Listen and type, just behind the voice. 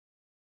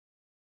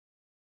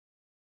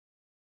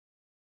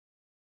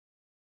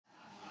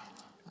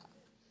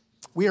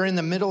We are in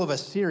the middle of a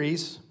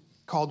series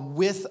called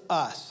With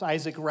Us.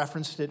 Isaac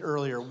referenced it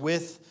earlier.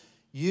 With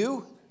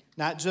you,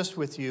 not just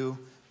with you,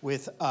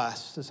 with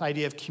us. This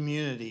idea of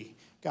community.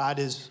 God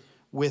is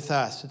with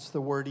us. It's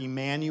the word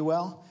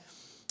Emmanuel,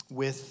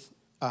 with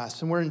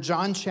us. And we're in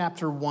John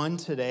chapter 1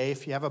 today.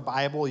 If you have a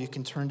Bible, you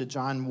can turn to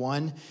John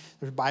 1.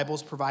 There's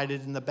Bibles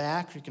provided in the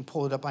back. You can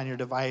pull it up on your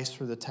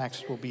device, or the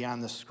text will be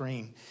on the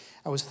screen.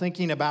 I was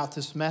thinking about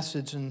this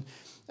message and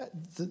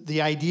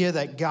the idea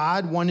that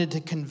God wanted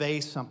to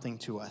convey something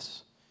to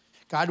us.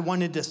 God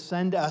wanted to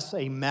send us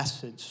a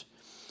message.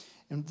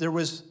 And there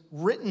was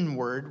written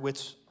word,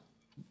 which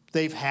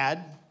they've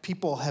had.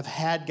 People have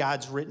had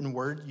God's written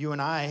word. You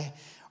and I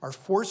are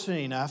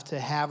fortunate enough to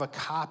have a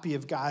copy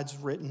of God's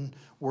written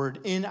word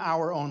in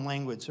our own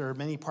language. There are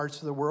many parts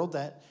of the world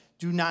that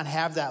do not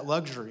have that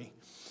luxury.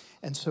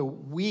 And so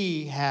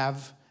we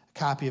have a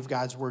copy of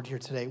God's word here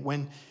today.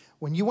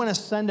 When you want to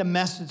send a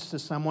message to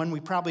someone, we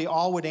probably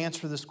all would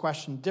answer this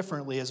question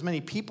differently. As many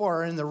people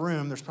are in the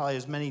room, there's probably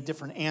as many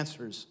different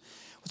answers.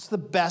 What's the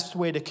best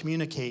way to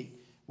communicate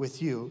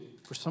with you?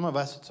 For some of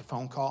us, it's a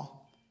phone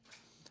call.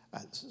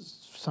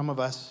 Some of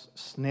us,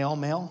 snail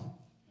mail.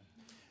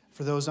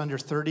 For those under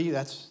 30,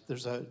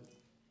 there's a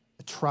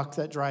truck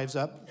that drives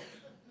up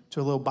to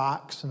a little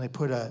box, and they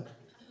put a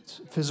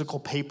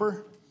physical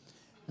paper,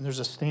 and there's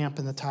a stamp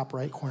in the top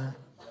right corner.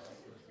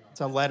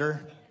 It's a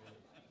letter.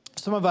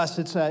 Some of us,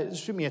 it's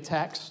shoot me a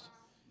text.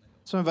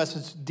 Some of us,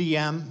 it's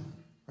DM,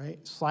 right?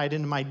 Slide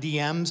into my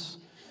DMs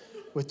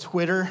with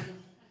Twitter,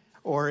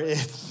 or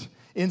it's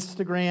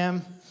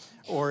Instagram,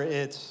 or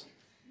it's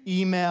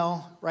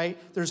email, right?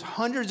 There's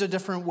hundreds of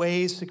different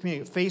ways to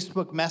communicate.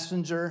 Facebook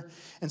Messenger.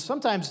 And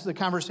sometimes the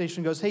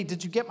conversation goes, hey,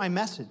 did you get my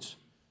message?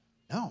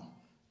 No,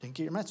 didn't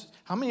get your message.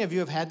 How many of you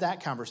have had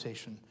that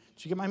conversation?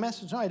 Did you get my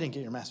message? No, I didn't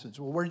get your message.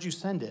 Well, where did you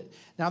send it?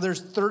 Now there's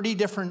 30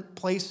 different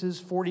places,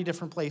 40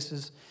 different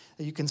places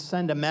that you can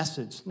send a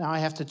message. Now I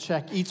have to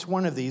check each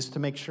one of these to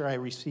make sure I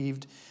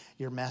received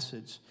your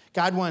message.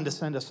 God wanted to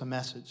send us a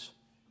message.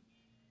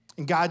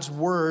 And God's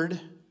word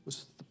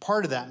was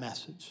part of that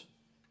message.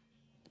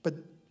 But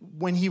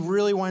when he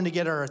really wanted to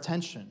get our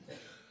attention,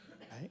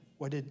 right,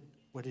 what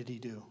did he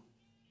do?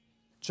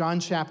 John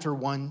chapter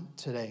 1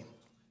 today.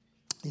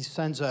 He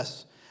sends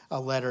us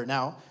a letter.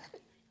 Now,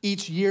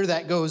 each year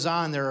that goes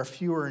on, there are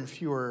fewer and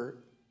fewer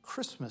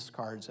Christmas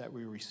cards that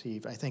we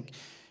receive. I think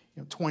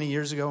 20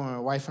 years ago, when my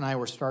wife and I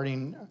were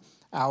starting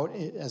out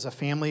as a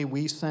family,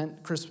 we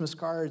sent Christmas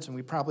cards, and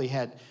we probably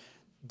had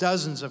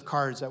dozens of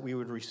cards that we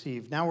would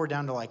receive. Now we're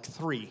down to like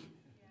 3.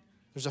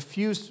 There's a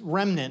few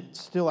remnant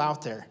still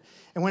out there.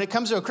 And when it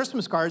comes to a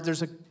Christmas card,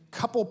 there's a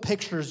couple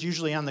pictures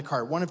usually on the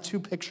card, one of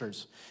 2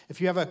 pictures. If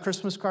you have a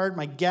Christmas card,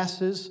 my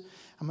guess is,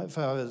 if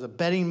I was a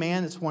betting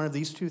man, it's one of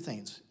these 2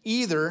 things.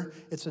 Either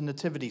it's a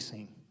nativity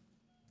scene,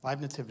 live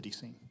nativity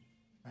scene,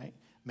 right?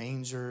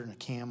 Manger and a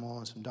camel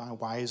and some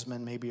wise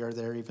men maybe are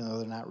there, even though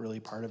they're not really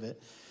part of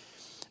it.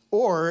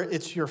 Or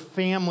it's your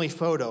family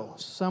photo.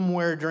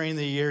 Somewhere during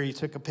the year you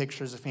took a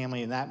picture as a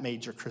family and that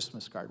made your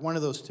Christmas card. One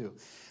of those 2.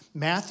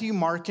 Matthew,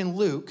 Mark, and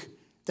Luke,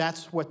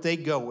 that's what they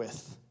go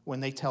with when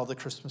they tell the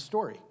Christmas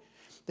story.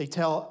 They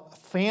tell a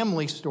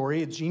family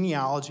story. A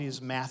genealogy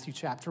is Matthew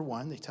chapter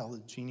 1. They tell the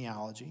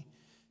genealogy.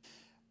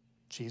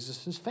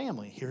 Jesus'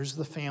 family. Here's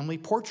the family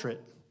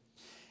portrait.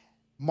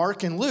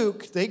 Mark and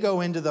Luke, they go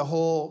into the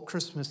whole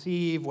Christmas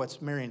Eve,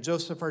 what's Mary and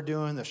Joseph are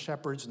doing, the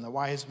shepherds and the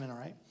wise men, all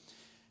right?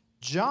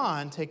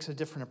 John takes a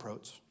different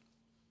approach.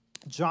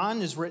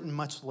 John is written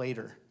much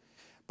later.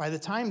 By the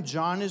time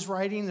John is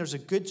writing, there's a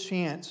good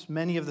chance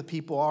many of the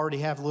people already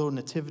have little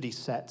nativity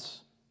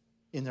sets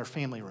in their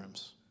family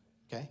rooms,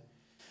 okay?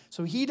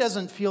 So he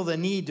doesn't feel the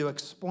need to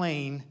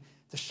explain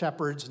the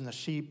shepherds and the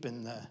sheep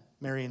and the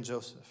Mary and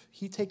Joseph.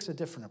 He takes a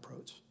different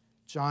approach.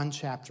 John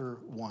chapter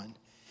 1.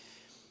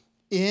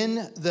 In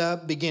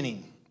the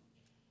beginning.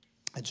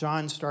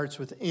 John starts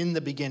with in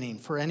the beginning.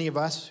 For any of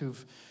us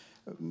who've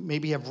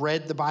maybe have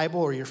read the Bible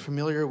or you're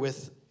familiar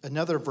with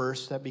another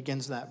verse that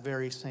begins that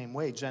very same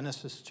way.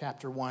 Genesis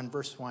chapter 1,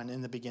 verse 1,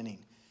 in the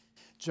beginning.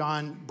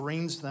 John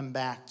brings them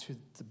back to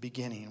the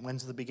beginning.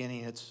 When's the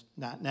beginning? It's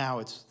not now.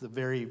 It's the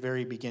very,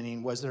 very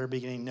beginning. Was there a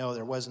beginning? No,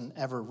 there wasn't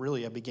ever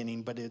really a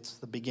beginning, but it's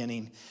the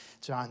beginning.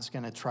 John's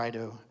going to try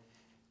to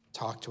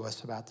talk to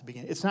us about the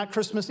beginning. It's not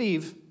Christmas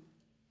Eve.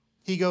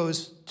 He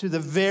goes to the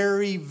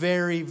very,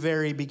 very,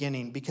 very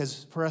beginning,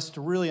 because for us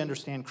to really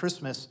understand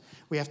Christmas,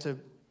 we have to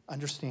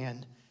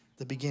understand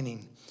the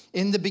beginning.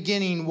 In the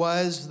beginning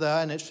was the,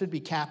 and it should be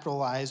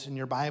capitalized in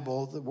your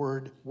Bible, the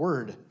word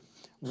word.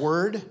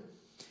 Word.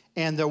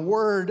 And the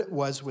Word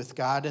was with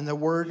God, and the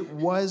Word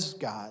was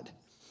God.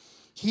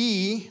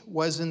 He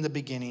was in the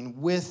beginning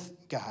with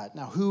God.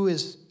 Now, who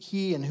is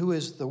He and who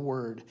is the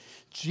Word?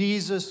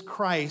 Jesus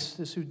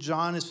Christ is who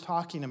John is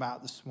talking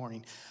about this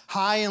morning.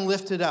 High and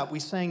lifted up. We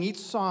sang each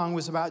song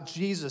was about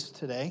Jesus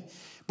today.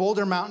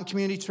 Boulder Mountain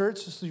Community Church,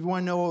 so you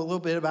want to know a little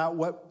bit about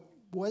what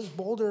was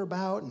Boulder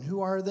about and who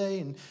are they,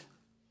 and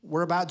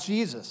we're about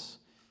Jesus.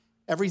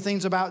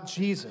 Everything's about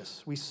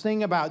Jesus. We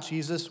sing about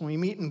Jesus. When we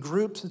meet in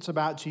groups, it's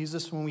about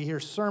Jesus. When we hear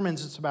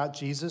sermons, it's about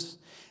Jesus.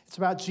 It's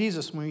about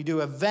Jesus. When we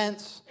do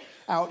events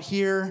out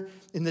here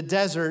in the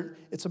desert,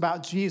 it's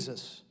about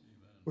Jesus.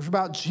 It's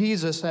about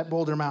Jesus at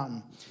Boulder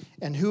Mountain.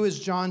 And who is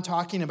John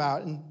talking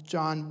about in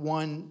John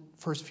 1,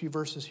 first few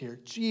verses here?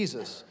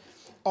 Jesus.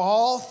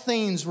 All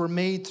things were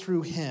made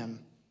through him.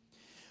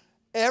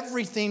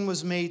 Everything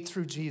was made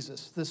through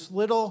Jesus. This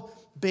little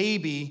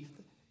baby,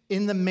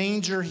 in the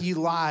manger he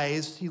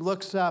lies, he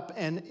looks up,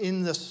 and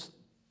in the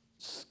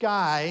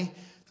sky,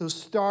 those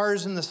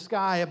stars in the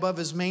sky above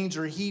his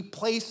manger, he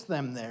placed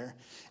them there.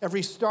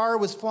 Every star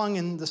was flung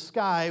in the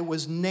sky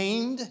was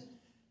named.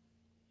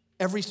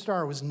 Every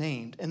star was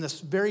named. And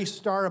this very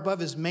star above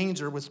his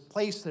manger was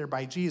placed there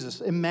by Jesus.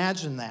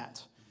 Imagine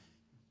that.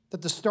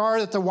 That the star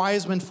that the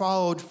wise men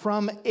followed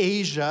from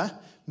Asia,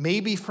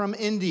 maybe from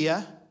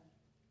India,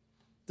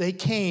 they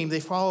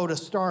followed a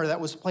star that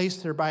was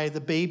placed there by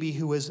the baby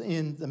who was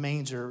in the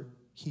manger.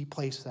 He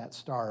placed that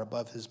star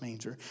above his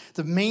manger.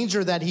 The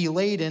manger that he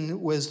laid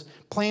in was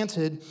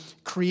planted,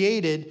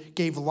 created,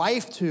 gave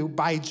life to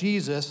by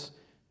Jesus,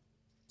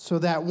 so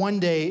that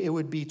one day it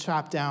would be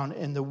chopped down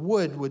and the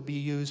wood would be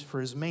used for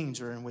his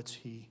manger in which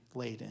he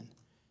laid in.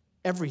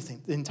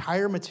 Everything, the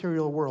entire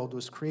material world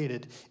was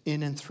created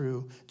in and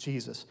through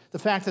Jesus. The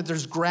fact that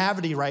there's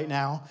gravity right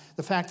now,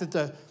 the fact that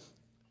the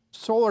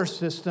solar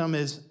system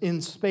is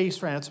in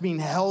space right now, it's being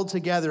held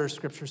together, as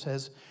Scripture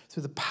says,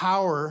 through the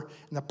power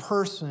and the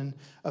person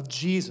of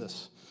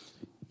Jesus.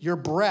 Your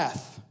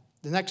breath,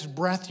 the next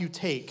breath you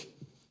take,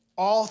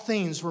 all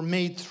things were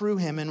made through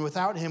him, and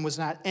without him was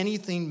not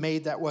anything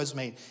made that was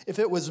made. If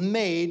it was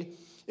made,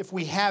 if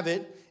we have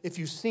it, if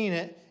you've seen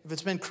it, if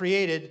it's been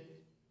created,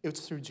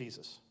 it's through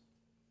Jesus.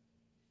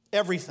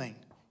 Everything,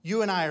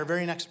 you and I, our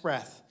very next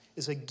breath,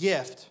 is a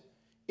gift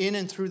in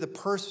and through the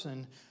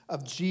person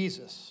of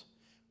Jesus.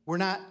 We're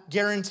not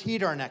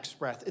guaranteed our next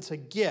breath. It's a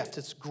gift.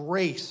 It's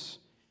grace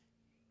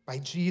by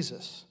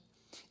Jesus.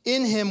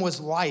 In him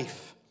was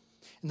life,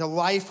 and the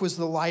life was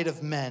the light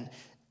of men.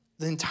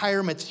 The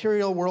entire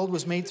material world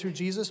was made through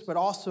Jesus, but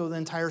also the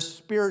entire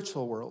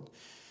spiritual world.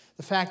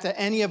 The fact that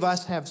any of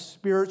us have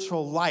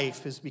spiritual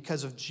life is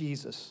because of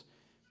Jesus.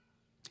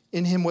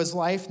 In him was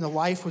life, and the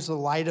life was the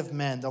light of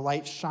men. The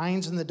light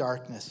shines in the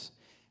darkness,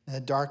 and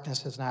the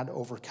darkness has not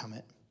overcome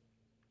it.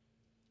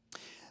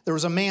 There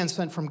was a man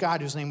sent from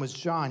God whose name was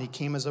John. He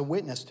came as a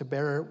witness to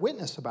bear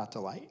witness about the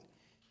light,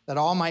 that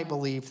all might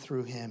believe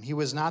through him. He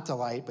was not the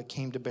light, but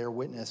came to bear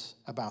witness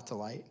about the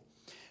light.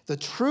 The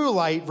true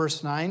light,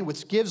 verse 9,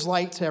 which gives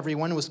light to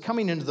everyone, was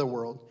coming into the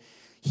world.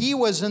 He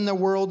was in the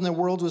world, and the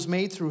world was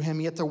made through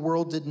him, yet the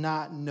world did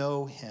not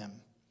know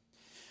him.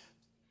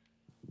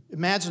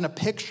 Imagine a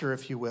picture,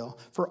 if you will.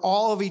 For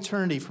all of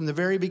eternity, from the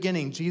very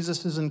beginning,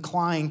 Jesus is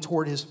inclined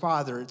toward his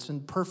Father. It's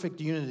in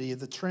perfect unity of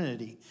the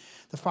Trinity.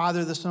 The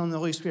Father, the Son, and the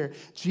Holy Spirit.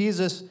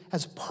 Jesus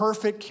has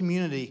perfect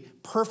community,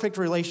 perfect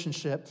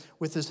relationship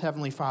with his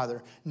Heavenly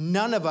Father.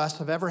 None of us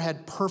have ever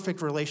had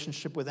perfect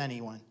relationship with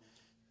anyone,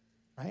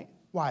 right?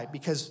 Why?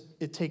 Because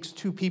it takes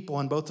two people,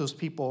 and both those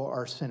people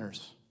are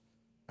sinners,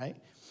 right?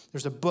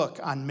 There's a book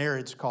on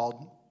marriage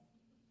called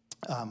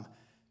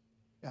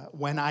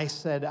When I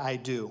Said I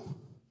Do.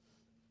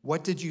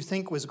 What did you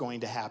think was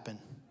going to happen?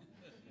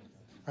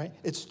 Right?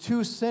 It's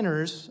two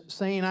sinners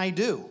saying I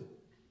do.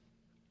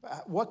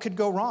 What could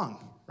go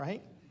wrong,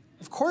 right?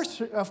 Of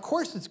course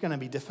it's going to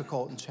be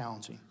difficult and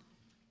challenging.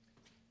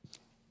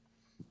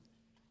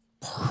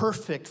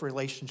 Perfect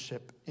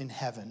relationship in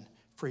heaven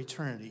for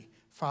eternity.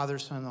 Father,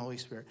 Son, and the Holy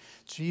Spirit.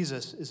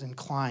 Jesus is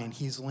inclined.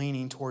 He's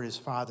leaning toward his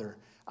Father,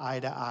 eye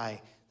to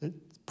eye. The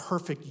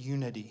perfect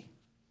unity.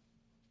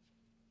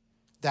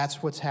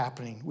 That's what's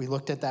happening. We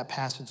looked at that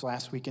passage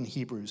last week in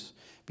Hebrews.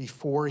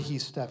 Before he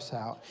steps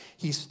out.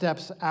 He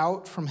steps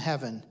out from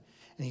heaven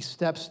and he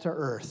steps to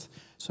earth.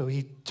 So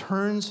he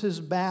turns his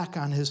back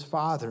on his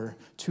Father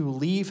to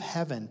leave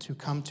heaven to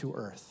come to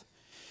earth.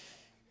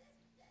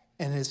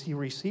 And as he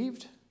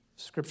received,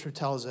 Scripture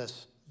tells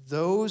us,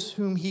 those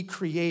whom he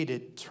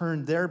created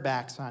turned their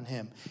backs on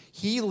him.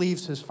 He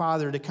leaves his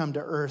Father to come to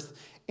earth,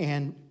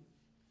 and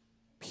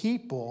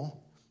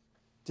people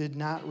did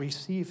not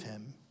receive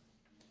him,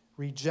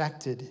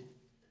 rejected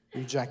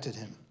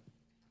him.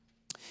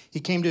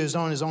 He came to his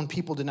own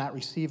people did not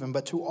receive him,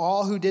 but to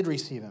all who did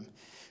receive him,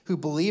 who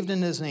believed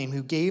in his name,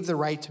 who gave the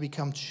right to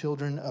become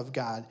children of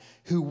God,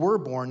 who were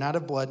born not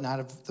of blood, not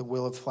of the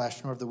will of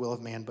flesh, nor of the will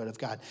of man, but of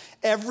God.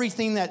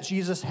 Everything that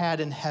Jesus had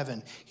in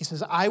heaven, he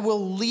says, I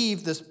will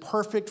leave this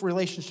perfect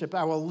relationship.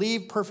 I will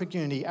leave perfect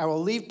unity. I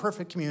will leave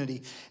perfect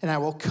community, and I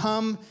will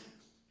come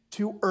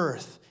to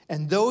earth.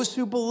 And those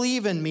who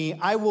believe in me,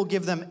 I will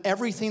give them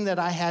everything that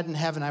I had in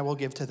heaven, I will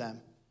give to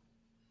them.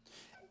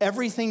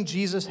 Everything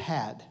Jesus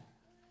had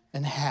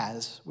and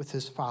has with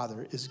his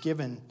Father is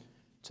given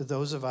to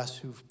those of us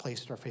who've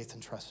placed our faith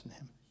and trust in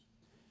him.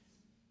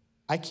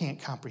 I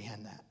can't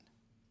comprehend that.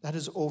 That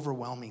is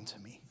overwhelming to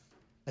me,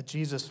 that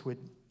Jesus would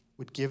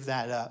give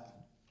that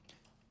up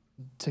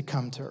to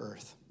come to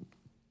earth.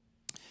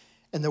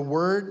 And the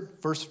word,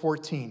 verse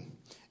 14,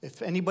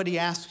 If anybody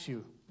asks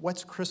you,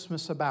 what's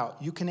Christmas about?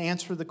 You can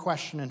answer the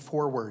question in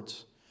 4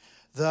 words.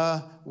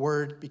 The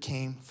Word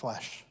became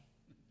flesh.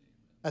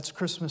 That's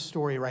Christmas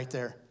story right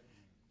there.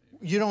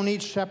 You don't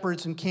need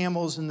shepherds and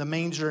camels in the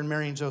manger and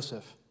Mary and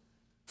Joseph.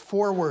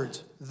 4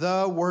 words.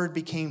 The Word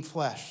became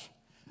flesh.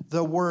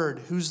 The Word.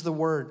 Who's the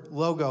Word?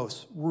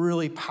 Logos.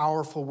 Really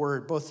powerful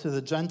word, both to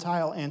the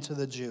Gentile and to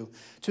the Jew.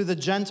 To the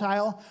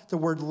Gentile, the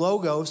word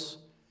logos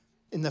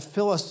in the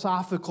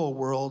philosophical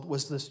world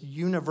was this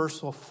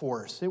universal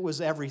force. It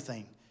was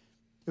everything.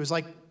 It was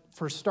like,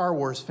 for Star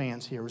Wars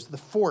fans here, it was the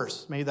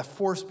force. May the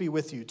force be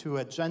with you. To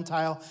a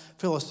Gentile,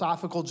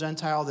 philosophical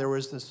Gentile, there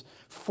was this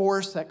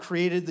force that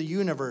created the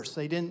universe.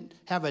 They didn't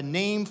have a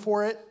name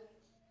for it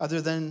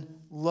other than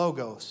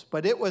logos,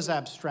 but it was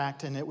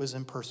abstract and it was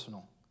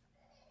impersonal.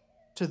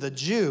 To the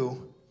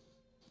Jew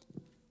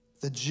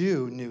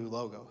knew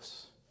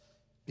logos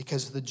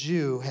because the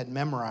Jew had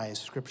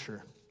memorized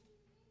Scripture.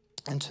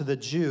 And to the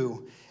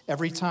Jew,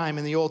 every time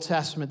in the Old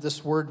Testament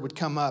this word would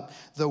come up,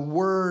 the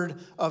word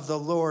of the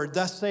Lord.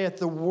 Thus saith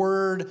the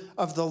word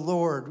of the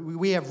Lord.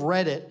 We have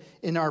read it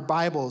in our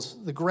Bibles.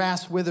 The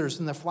grass withers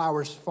and the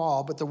flowers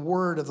fall, but the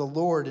word of the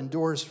Lord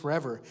endures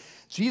forever.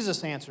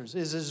 Jesus answers,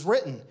 it is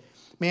written,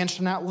 man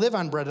shall not live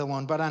on bread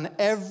alone, but on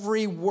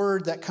every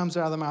word that comes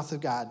out of the mouth of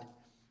God.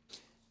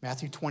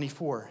 Matthew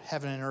 24,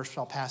 heaven and earth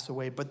shall pass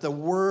away, but the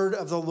word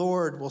of the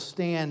Lord will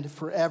stand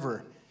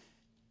forever.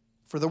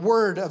 For the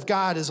word of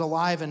God is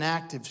alive and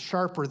active,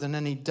 sharper than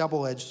any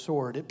double-edged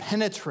sword. It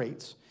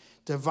penetrates,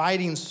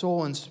 dividing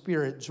soul and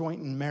spirit,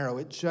 joint and marrow.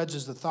 It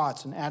judges the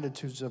thoughts and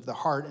attitudes of the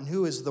heart. And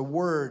who is the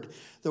Word?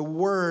 The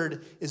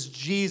Word is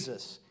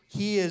Jesus.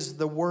 He is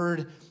the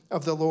Word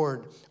of the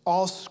Lord.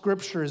 All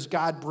Scripture is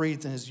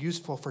God-breathed and is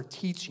useful for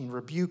teaching,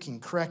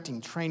 rebuking,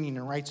 correcting, training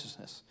in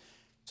righteousness,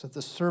 so that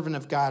the servant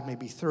of God may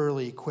be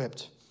thoroughly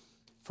equipped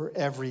for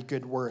every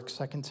good work.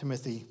 2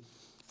 Timothy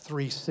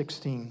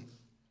 3:16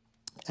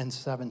 and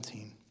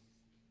 17.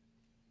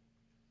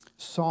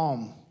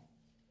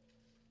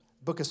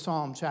 Book of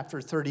Psalm, chapter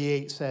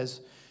 38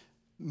 says,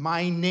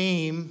 my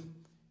name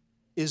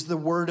is the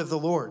word of the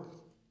Lord.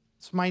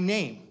 It's my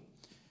name.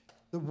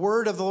 The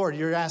word of the Lord.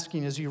 You're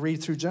asking as you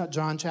read through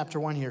John chapter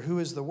 1 here, who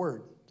is the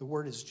word? The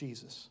word is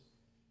Jesus.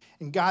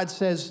 And God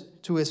says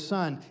to his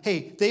son,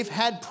 hey, they've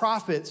had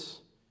prophets,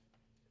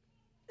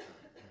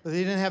 but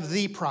they didn't have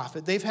the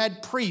prophet. They've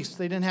had priests.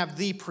 They didn't have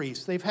the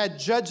priest. They've had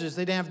judges.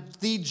 They didn't have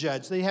the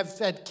judge. They have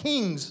had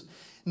kings.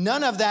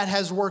 None of that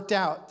has worked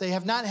out. They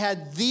have not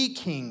had the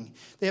king.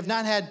 They have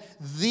not had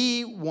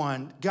the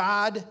one.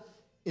 God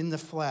in the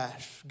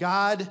flesh.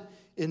 God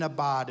in a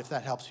bod, if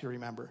that helps you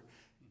remember.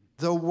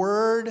 The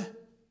Word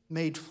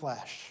made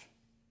flesh.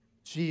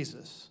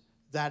 Jesus.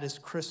 That is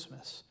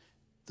Christmas.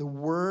 The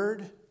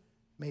Word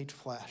made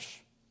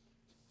flesh.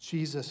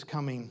 Jesus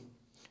coming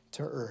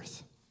to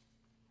earth.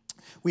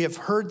 We have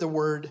heard the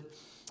word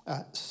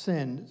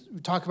sin. We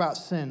talk about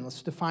sin.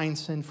 Let's define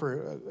sin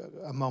for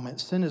a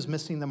moment. Sin is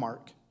missing the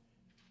mark.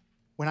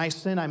 When I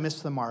sin, I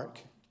miss the mark.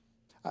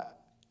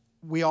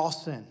 We all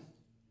sin,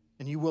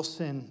 and you will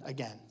sin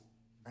again,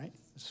 right?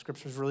 The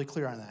Scripture is really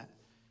clear on that.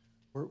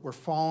 We're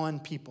fallen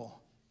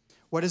people.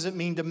 What does it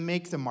mean to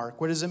make the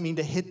mark? What does it mean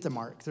to hit the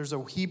mark? There's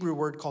a Hebrew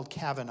word called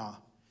kavanah.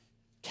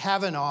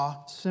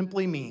 Kavanah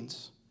simply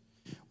means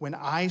when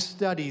I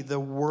study the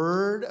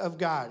Word of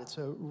God, it's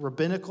a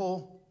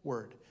rabbinical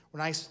word. When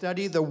I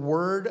study the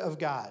Word of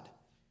God,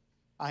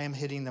 I am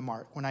hitting the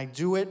mark. When I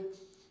do it,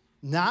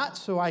 not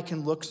so I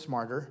can look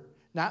smarter,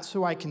 not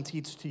so I can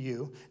teach to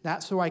you,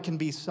 not so I can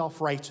be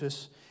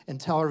self-righteous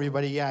and tell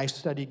everybody, yeah, I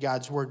studied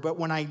God's Word, but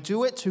when I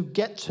do it to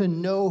get to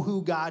know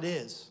who God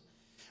is,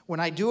 when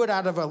I do it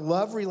out of a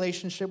love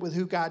relationship with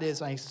who God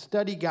is, I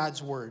study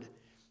God's Word,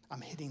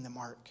 I'm hitting the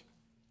mark.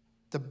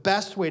 The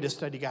best way to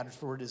study God's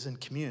Word is in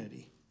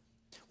community.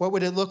 What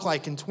would it look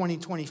like in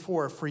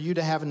 2024 for you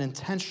to have an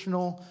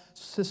intentional,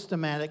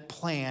 systematic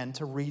plan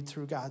to read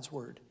through God's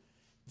Word?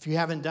 If you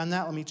haven't done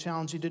that, let me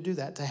challenge you to do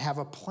that, to have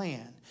a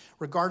plan.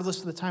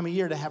 Regardless of the time of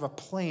year, to have a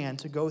plan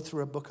to go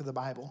through a book of the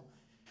Bible.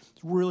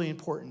 It's really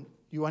important.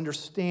 You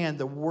understand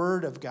the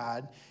Word of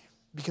God,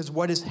 because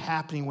what is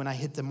happening when I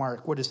hit the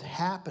mark? What is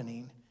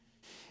happening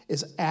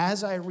is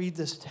as I read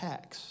this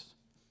text,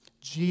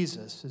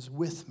 Jesus is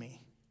with me.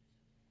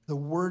 The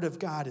Word of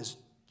God is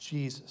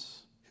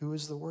Jesus. Who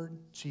is the Word?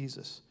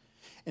 Jesus.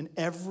 And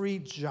every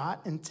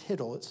jot and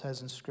tittle, it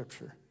says in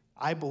Scripture,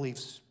 I believe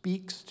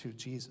speaks to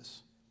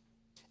Jesus.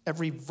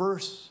 Every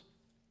verse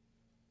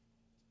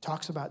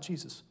talks about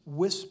Jesus,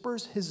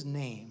 whispers his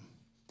name.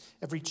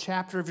 Every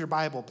chapter of your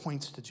Bible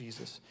points to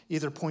Jesus,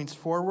 either points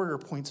forward or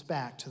points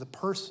back to the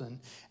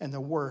person and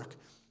the work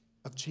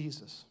of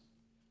Jesus.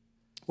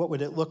 What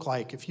would it look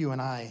like if you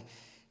and I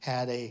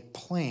had a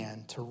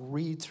plan to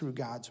read through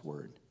God's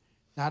Word?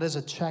 Not as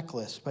a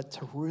checklist, but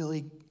to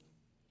really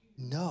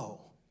know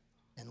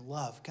and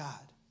love God.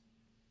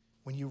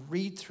 When you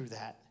read through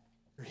that,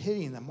 you're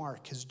hitting the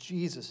mark because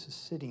Jesus is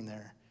sitting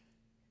there.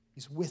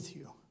 He's with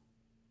you,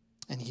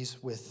 and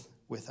he's with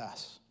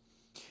us.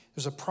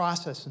 There's a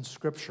process in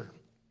Scripture.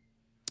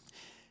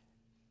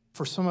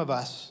 For some of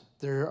us,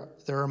 there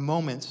are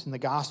moments in the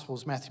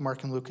Gospels, Matthew,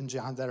 Mark, and Luke, and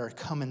John, that are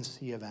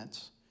come-and-see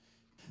events.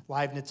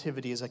 Live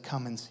Nativity is a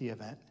come-and-see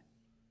event.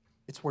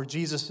 It's where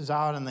Jesus is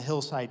out on the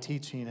hillside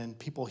teaching, and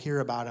people hear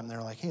about him.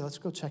 They're like, hey, let's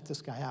go check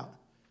this guy out.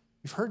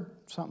 We've heard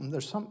something.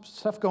 There's some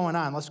stuff going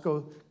on. Let's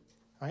go,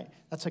 right?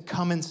 That's a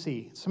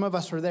come-and-see. Some of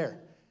us are there.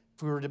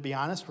 If we were to be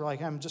honest, we're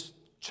like, I'm just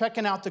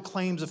checking out the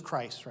claims of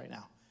Christ right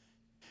now.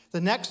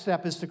 The next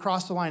step is to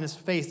cross the line of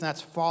faith, and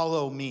that's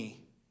follow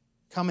me.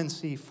 Come and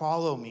see,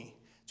 follow me.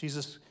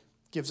 Jesus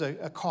gives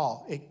a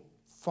call.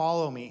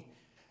 Follow me.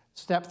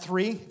 Step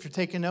 3, if you're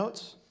taking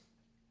notes,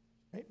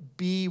 right?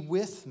 Be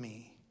with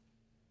me.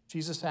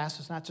 Jesus asks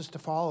us not just to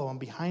follow him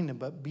behind him,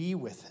 but be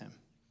with him.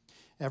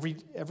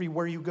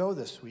 Everywhere you go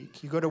this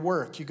week, you go to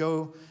work, you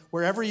go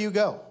wherever you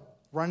go,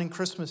 running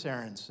Christmas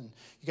errands, and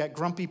you got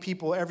grumpy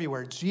people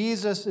everywhere.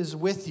 Jesus is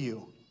with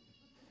you.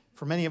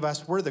 For many of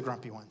us, we're the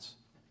grumpy ones.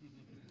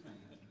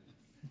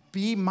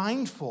 Be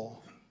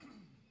mindful.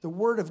 The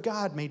Word of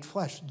God made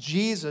flesh.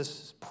 Jesus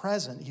is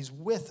present. He's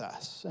with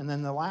us. And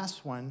then the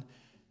last one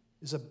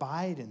is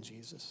abide in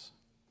Jesus,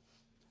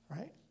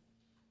 right?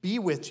 Be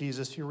with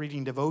Jesus. You're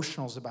reading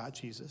devotionals about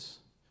Jesus.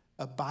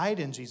 Abide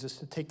in Jesus.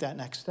 To take that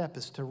next step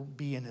is to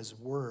be in his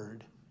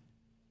Word.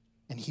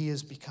 And he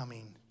is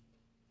becoming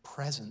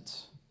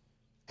present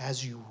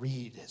as you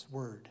read his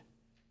Word.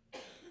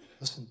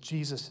 Listen,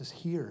 Jesus is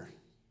here.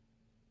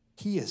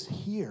 He is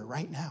here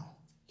right now.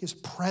 He is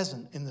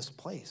present in this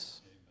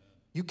place.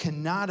 You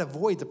cannot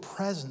avoid the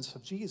presence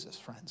of Jesus,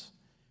 friends.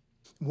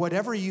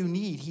 Whatever you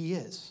need, he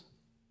is.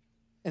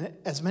 And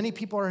as many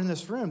people are in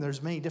this room,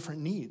 there's many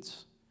different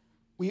needs.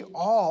 We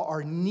all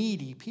are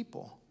needy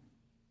people.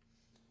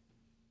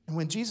 And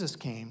when Jesus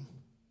came,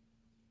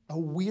 a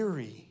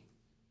weary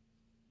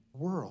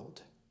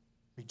world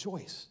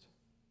rejoiced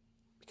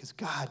because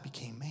God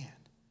became man.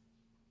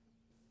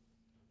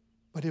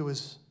 But it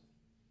was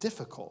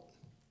difficult.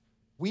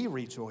 We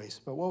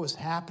rejoiced, but what was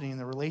happening in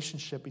the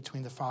relationship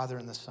between the Father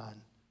and the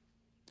Son?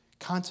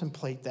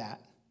 Contemplate that.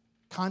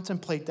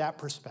 Contemplate that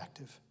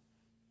perspective.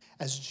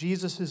 As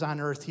Jesus is on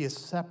earth, he is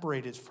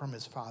separated from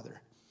his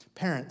Father.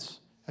 Parents,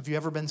 have you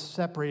ever been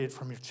separated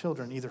from your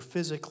children, either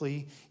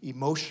physically,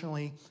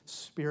 emotionally,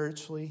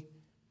 spiritually?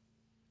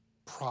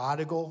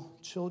 Prodigal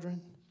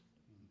children?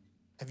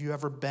 Have you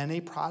ever been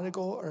a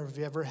prodigal, or have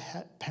you ever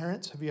had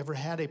parents? Have you ever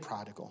had a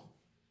prodigal?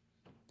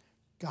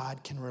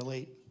 God can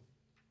relate.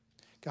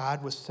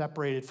 God was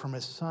separated from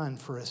his Son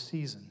for a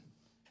season.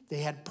 They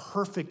had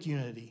perfect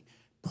unity,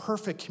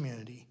 perfect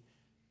community,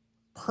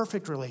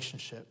 perfect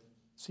relationship.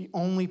 It's the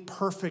only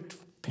perfect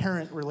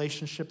parent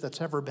relationship that's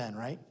ever been,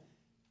 right?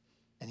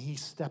 And he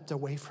stepped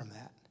away from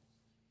that.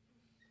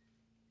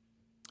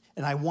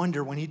 And I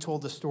wonder, when he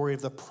told the story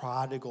of the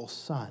prodigal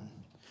son,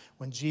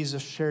 when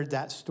Jesus shared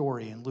that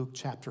story in Luke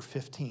chapter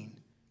 15,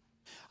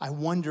 I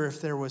wonder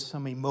if there was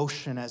some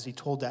emotion as he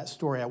told that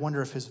story. I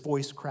wonder if his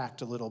voice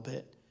cracked a little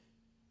bit.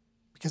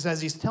 Because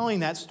as he's telling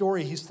that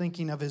story, he's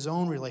thinking of his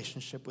own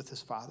relationship with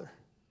his Father.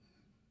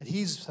 That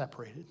he's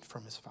separated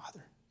from his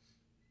Father.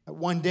 That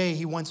one day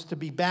he wants to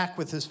be back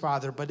with his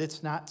Father, but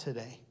it's not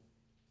today.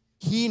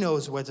 He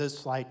knows what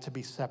it's like to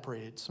be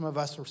separated. Some of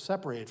us are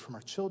separated from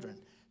our children,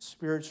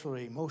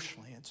 spiritually,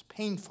 emotionally. It's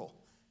painful.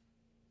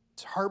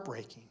 It's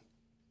heartbreaking.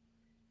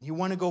 You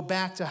want to go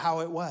back to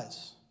how it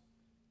was.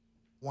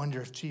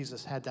 Wonder if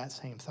Jesus had that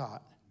same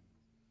thought.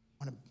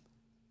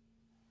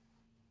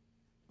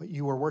 But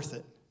you were worth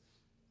it.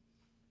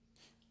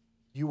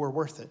 You were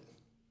worth it.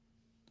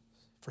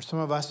 For some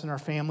of us in our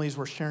families,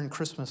 we're sharing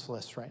Christmas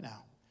lists right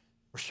now.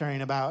 We're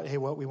sharing about, hey,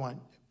 what we want.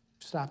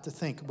 Stop to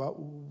think about,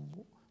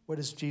 what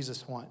does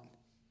Jesus want?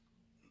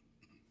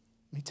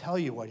 Let me tell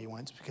you what he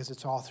wants, because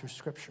it's all through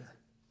Scripture.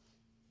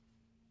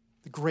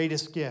 The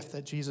greatest gift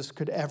that Jesus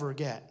could ever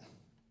get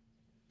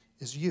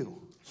is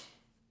you.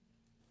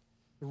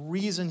 The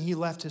reason he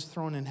left his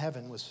throne in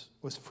heaven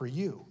was for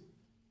you.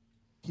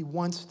 He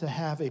wants to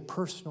have a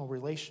personal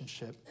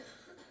relationship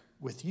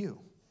with you.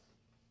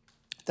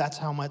 That's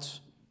how much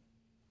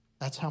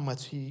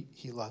he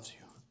loves you.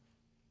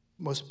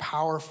 Most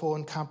powerful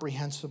and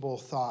comprehensible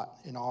thought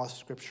in all of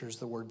Scripture is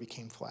the Word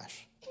became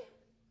flesh.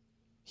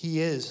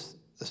 He is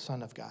the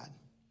Son of God.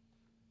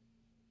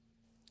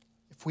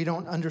 If we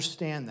don't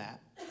understand that,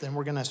 then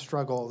we're going to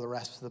struggle the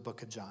rest of the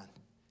book of John.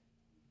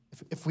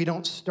 If we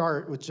don't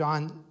start with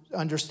John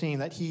understanding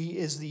that he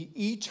is the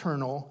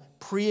eternal,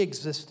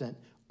 pre-existent,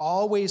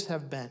 always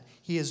have been.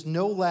 He is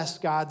no less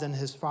God than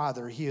his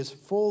Father. He is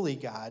fully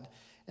God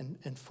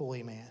and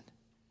fully man.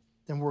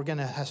 Then we're going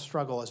to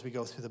struggle as we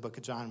go through the book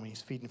of John when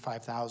he's feeding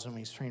 5,000, when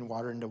he's turning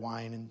water into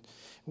wine,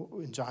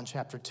 and in John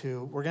chapter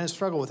 2. We're going to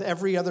struggle with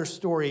every other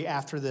story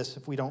after this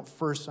if we don't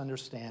first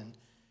understand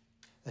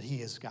that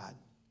he is God,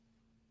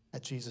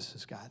 that Jesus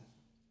is God.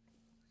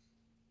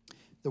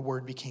 The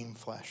Word became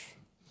flesh.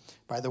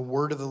 By the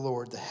word of the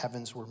Lord, the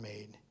heavens were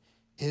made.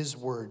 His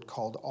word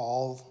called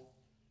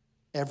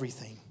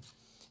everything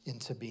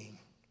into being.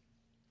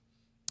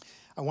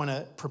 I want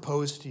to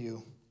propose to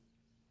you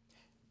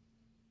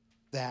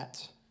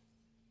that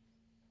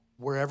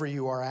wherever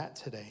you are at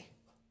today,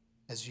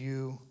 as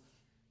you're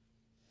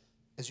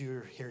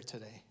here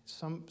today.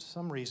 Some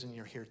reason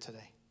you're here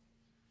today.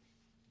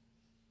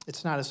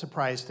 It's not a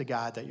surprise to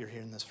God that you're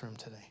here in this room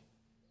today.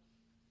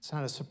 It's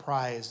not a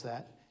surprise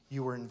that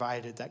you were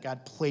invited, that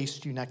God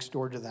placed you next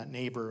door to that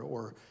neighbor,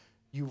 or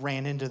you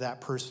ran into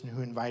that person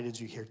who invited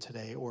you here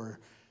today. Or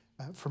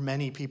for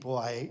many people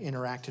I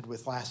interacted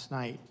with last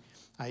night,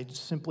 I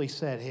simply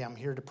said, hey, I'm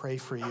here to pray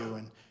for you.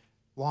 And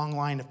long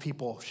line of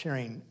people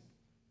sharing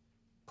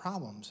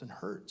problems and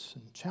hurts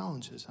and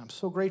challenges. I'm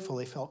so grateful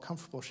they felt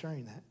comfortable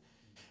sharing that.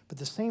 But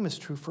the same is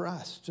true for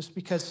us. Just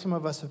because some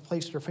of us have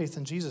placed our faith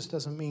in Jesus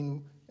doesn't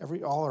mean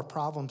all our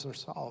problems are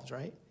solved,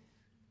 right?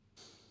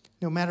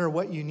 No matter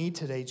what you need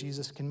today,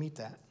 Jesus can meet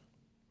that.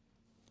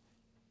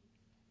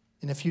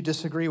 And if you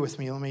disagree with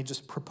me, let me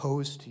just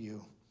propose to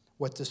you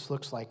what this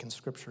looks like in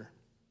Scripture.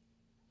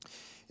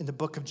 In the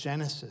book of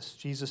Genesis,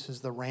 Jesus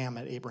is the ram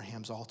at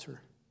Abraham's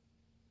altar.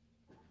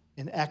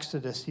 In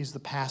Exodus, he's the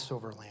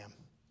Passover lamb.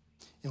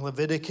 In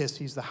Leviticus,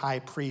 he's the high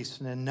priest.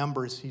 And in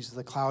Numbers, he's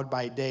the cloud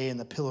by day and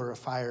the pillar of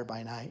fire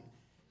by night.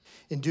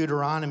 In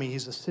Deuteronomy,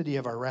 he's the city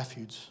of our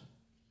refuge.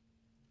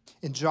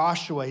 In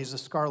Joshua, he's the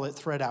scarlet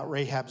thread out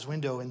Rahab's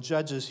window. In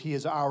Judges, he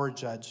is our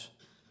judge.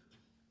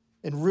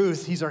 In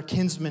Ruth, he's our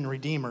kinsman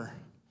redeemer.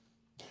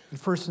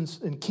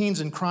 In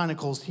Kings and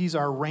Chronicles, he's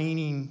our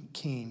reigning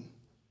king.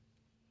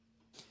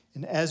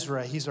 In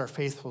Ezra, he's our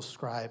faithful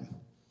scribe.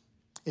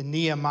 In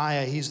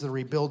Nehemiah, he's the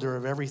rebuilder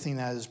of everything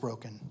that is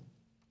broken.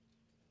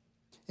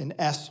 In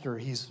Esther,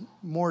 he's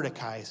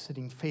Mordecai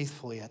sitting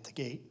faithfully at the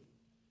gate.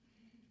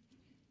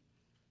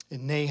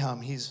 In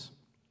Nahum, he's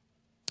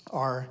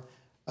our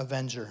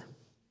avenger.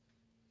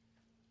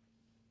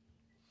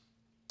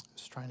 I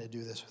was trying to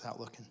do this without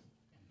looking.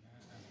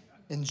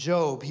 In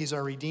Job, he's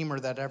our redeemer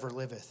that ever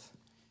liveth.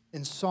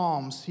 In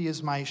Psalms, he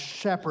is my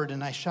shepherd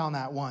and I shall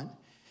not want.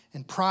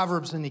 In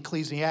Proverbs and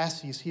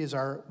Ecclesiastes, he is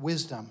our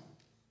wisdom.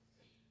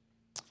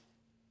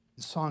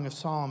 In Song of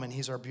Solomon,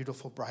 he's our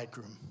beautiful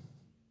bridegroom.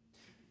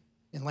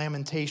 In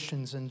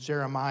Lamentations and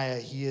Jeremiah,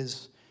 he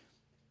is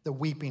the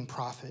weeping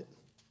prophet.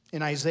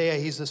 In Isaiah,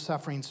 he's the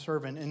suffering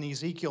servant. In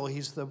Ezekiel,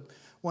 he's the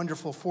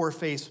wonderful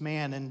four-faced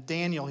man. In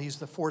Daniel, he's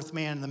the fourth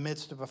man in the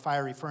midst of a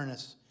fiery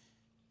furnace.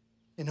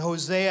 In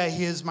Hosea,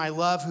 he is my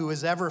love who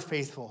is ever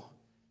faithful.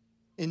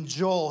 In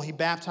Joel, he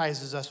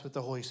baptizes us with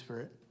the Holy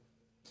Spirit.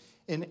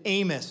 In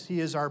Amos, he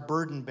is our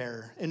burden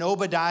bearer. In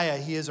Obadiah,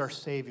 he is our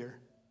Savior.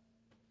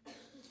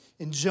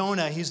 In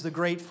Jonah, he's the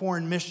great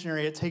foreign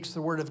missionary that takes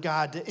the word of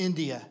God to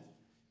India.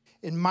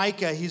 In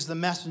Micah, he's the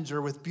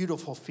messenger with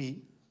beautiful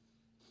feet.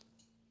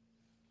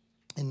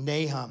 In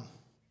Nahum,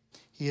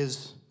 he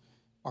is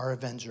our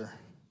avenger.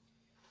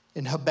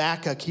 In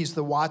Habakkuk, he's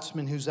the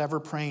watchman who's ever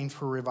praying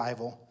for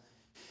revival.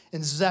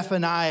 In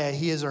Zephaniah,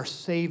 he is our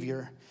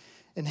Savior.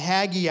 In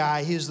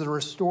Haggai, he is the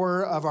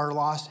restorer of our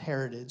lost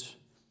heritage.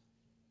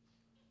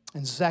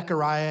 In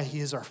Zechariah,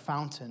 he is our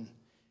fountain.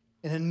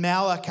 And in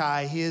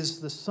Malachi, he is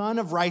the Son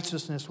of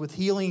righteousness with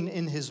healing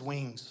in his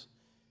wings.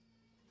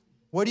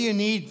 What do you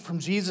need from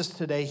Jesus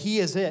today? He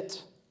is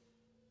it.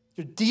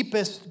 Your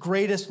deepest,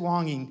 greatest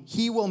longing,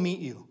 he will meet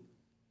you.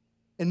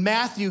 In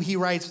Matthew, he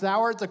writes,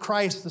 thou art the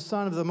Christ, the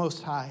Son of the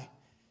Most High.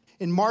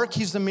 In Mark,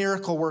 he's the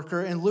miracle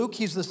worker. In Luke,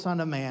 he's the Son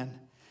of Man.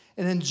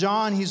 And in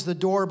John, he's the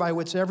door by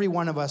which every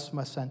one of us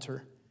must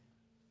enter.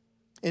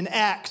 In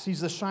Acts,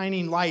 he's the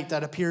shining light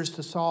that appears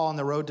to Saul on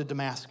the road to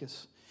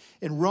Damascus.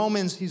 In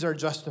Romans, he's our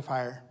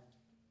justifier.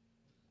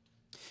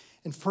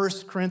 In 1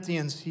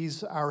 Corinthians,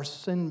 he's our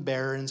sin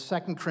bearer. In 2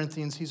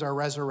 Corinthians, he's our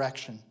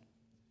resurrection.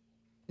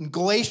 In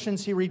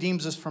Galatians, he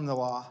redeems us from the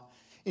law.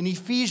 In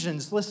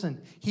Ephesians,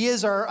 listen, he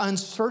is our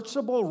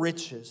unsearchable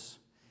riches.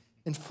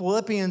 In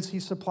Philippians,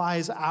 he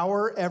supplies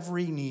our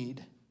every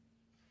need.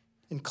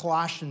 In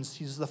Colossians,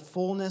 he's the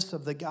fullness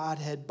of the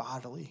Godhead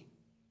bodily.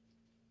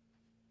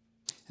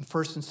 In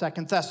 1 and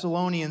 2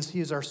 Thessalonians,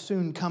 he is our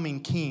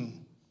soon-coming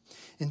King.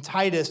 In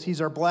Titus, he's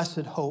our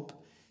blessed hope.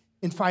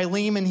 In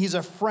Philemon, he's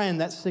a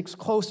friend that sticks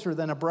closer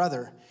than a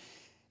brother.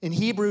 In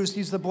Hebrews,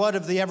 he's the blood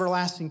of the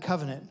everlasting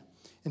covenant.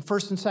 In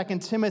 1 and 2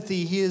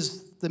 Timothy, he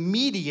is the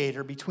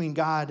mediator between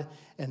God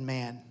and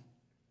man.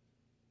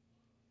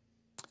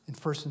 In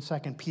 1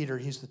 and 2 Peter,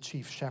 he's the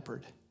chief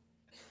shepherd.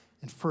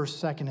 In 1,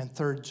 2, and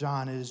 3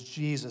 John, it is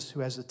Jesus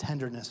who has the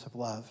tenderness of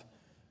love.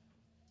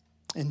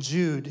 In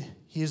Jude,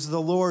 he is the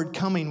Lord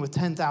coming with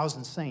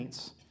 10,000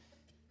 saints.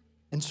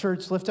 In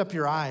church, lift up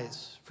your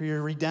eyes, for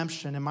your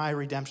redemption and my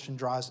redemption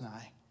draws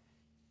nigh.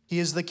 He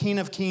is the King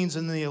of kings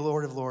and the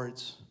Lord of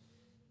lords.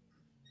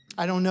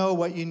 I don't know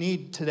what you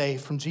need today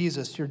from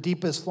Jesus, your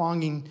deepest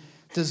longing,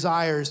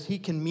 desires. He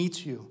can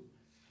meet you.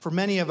 For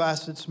many of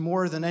us, it's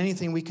more than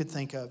anything we could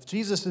think of.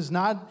 Jesus is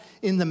not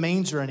in the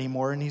manger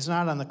anymore, and he's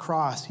not on the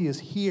cross. He is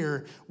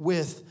here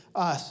with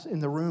us in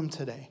the room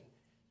today.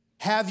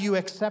 Have you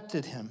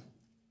accepted him?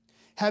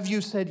 Have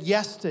you said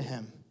yes to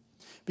him?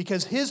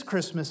 Because his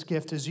Christmas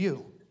gift is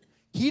you.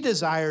 He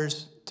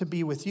desires to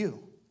be with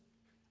you.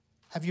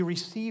 Have you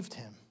received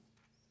him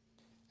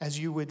as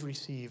you would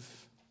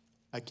receive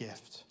a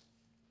gift?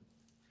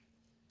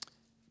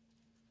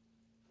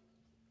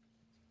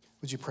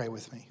 Would you pray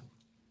with me?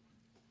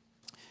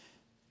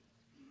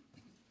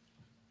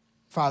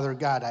 Father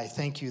God, I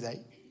thank you that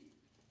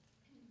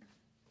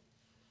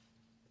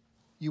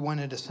you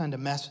wanted to send a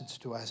message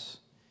to us.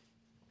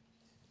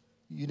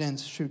 You didn't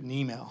shoot an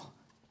email.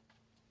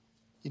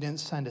 You didn't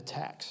send a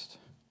text.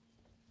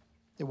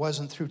 It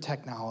wasn't through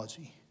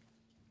technology.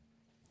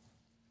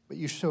 But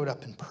you showed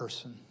up in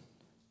person.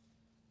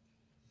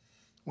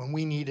 When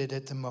we needed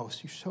it the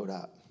most, you showed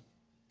up.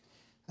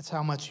 That's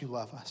how much you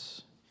love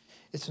us.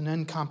 It's an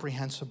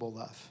incomprehensible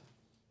love.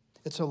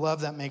 It's a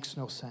love that makes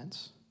no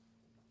sense.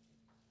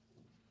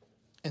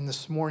 And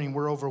this morning,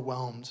 we're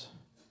overwhelmed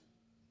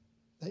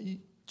that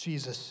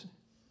Jesus,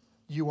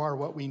 you are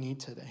what we need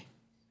today.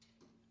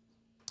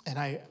 And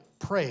I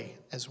pray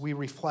as we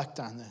reflect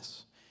on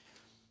this,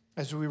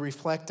 as we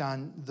reflect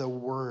on the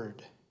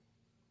word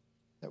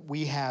that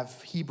we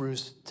have,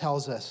 Hebrews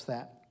tells us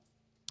that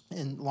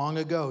long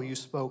ago you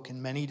spoke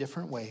in many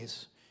different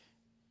ways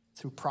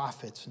through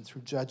prophets and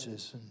through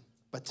judges,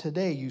 but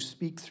today you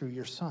speak through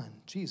your Son,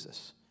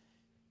 Jesus.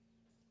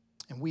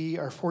 And we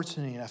are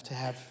fortunate enough to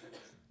have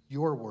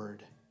your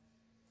word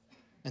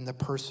in the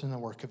person and the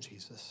work of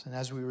Jesus. And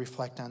as we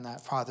reflect on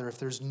that, Father, if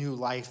there's new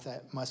life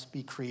that must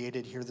be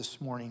created here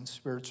this morning,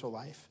 spiritual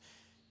life,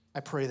 I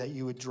pray that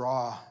you would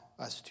draw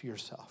us to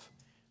yourself,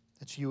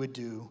 that you would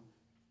do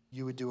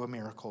a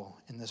miracle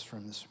in this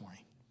room this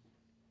morning.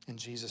 In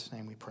Jesus'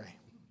 name we pray.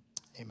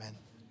 Amen.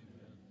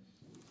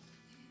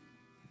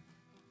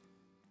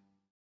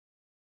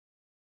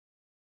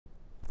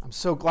 I'm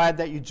so glad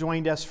that you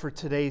joined us for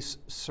today's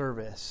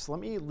service.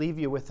 Let me leave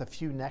you with a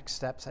few next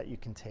steps that you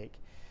can take.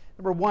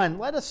 Number one,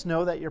 let us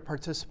know that you're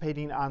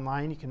participating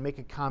online. You can make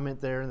a comment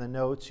there in the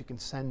notes. You can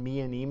send me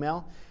an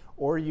email,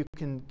 or you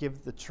can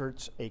give the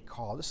church a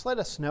call. Just let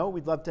us know.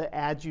 We'd love to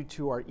add you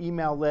to our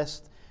email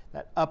list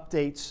that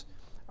updates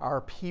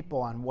our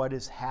people on what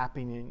is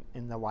happening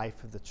in the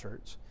life of the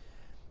church.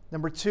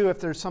 Number two, if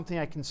there's something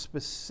I can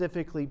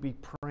specifically be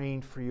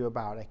praying for you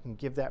about, I can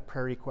give that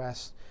prayer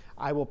request.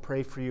 I will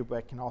pray for you, but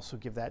I can also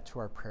give that to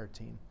our prayer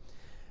team.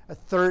 A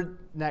third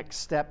next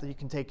step that you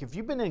can take, if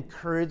you've been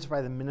encouraged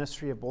by the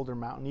ministry of Boulder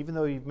Mountain, even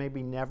though you've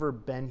maybe never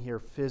been here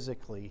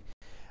physically,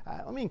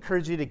 let me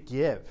encourage you to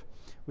give.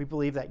 We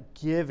believe that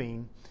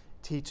giving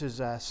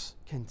teaches us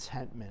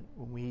contentment.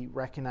 When we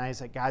recognize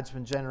that God's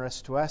been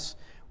generous to us,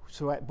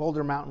 so at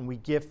Boulder Mountain, we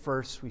give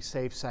first, we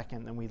save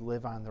second, then we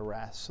live on the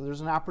rest. So there's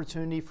an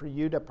opportunity for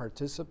you to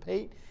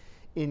participate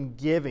in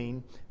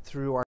giving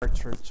through our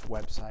church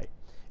website.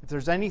 If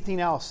there's anything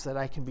else that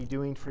I can be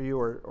doing for you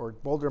or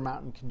Boulder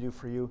Mountain can do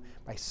for you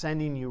by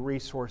sending you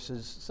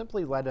resources,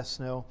 simply let us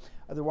know.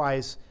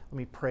 Otherwise, let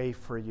me pray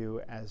for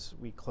you as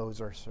we close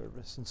our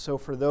service. And so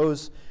for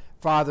those,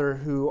 Father,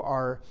 who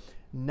are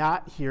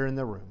not here in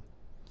the room,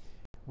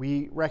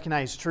 we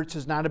recognize church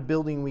is not a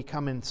building we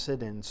come and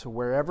sit in. So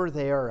wherever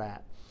they are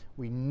at,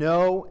 we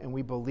know and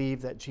we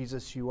believe that,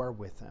 Jesus, you are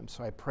with them.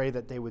 So I pray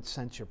that they would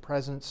sense your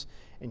presence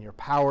and your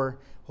power.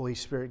 Holy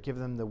Spirit, give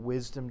them the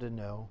wisdom to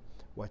know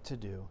what to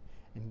do,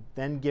 and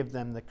then give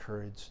them the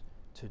courage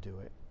to do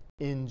it.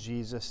 In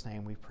Jesus'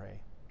 name we pray.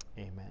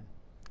 Amen.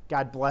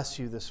 God bless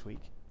you this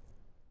week.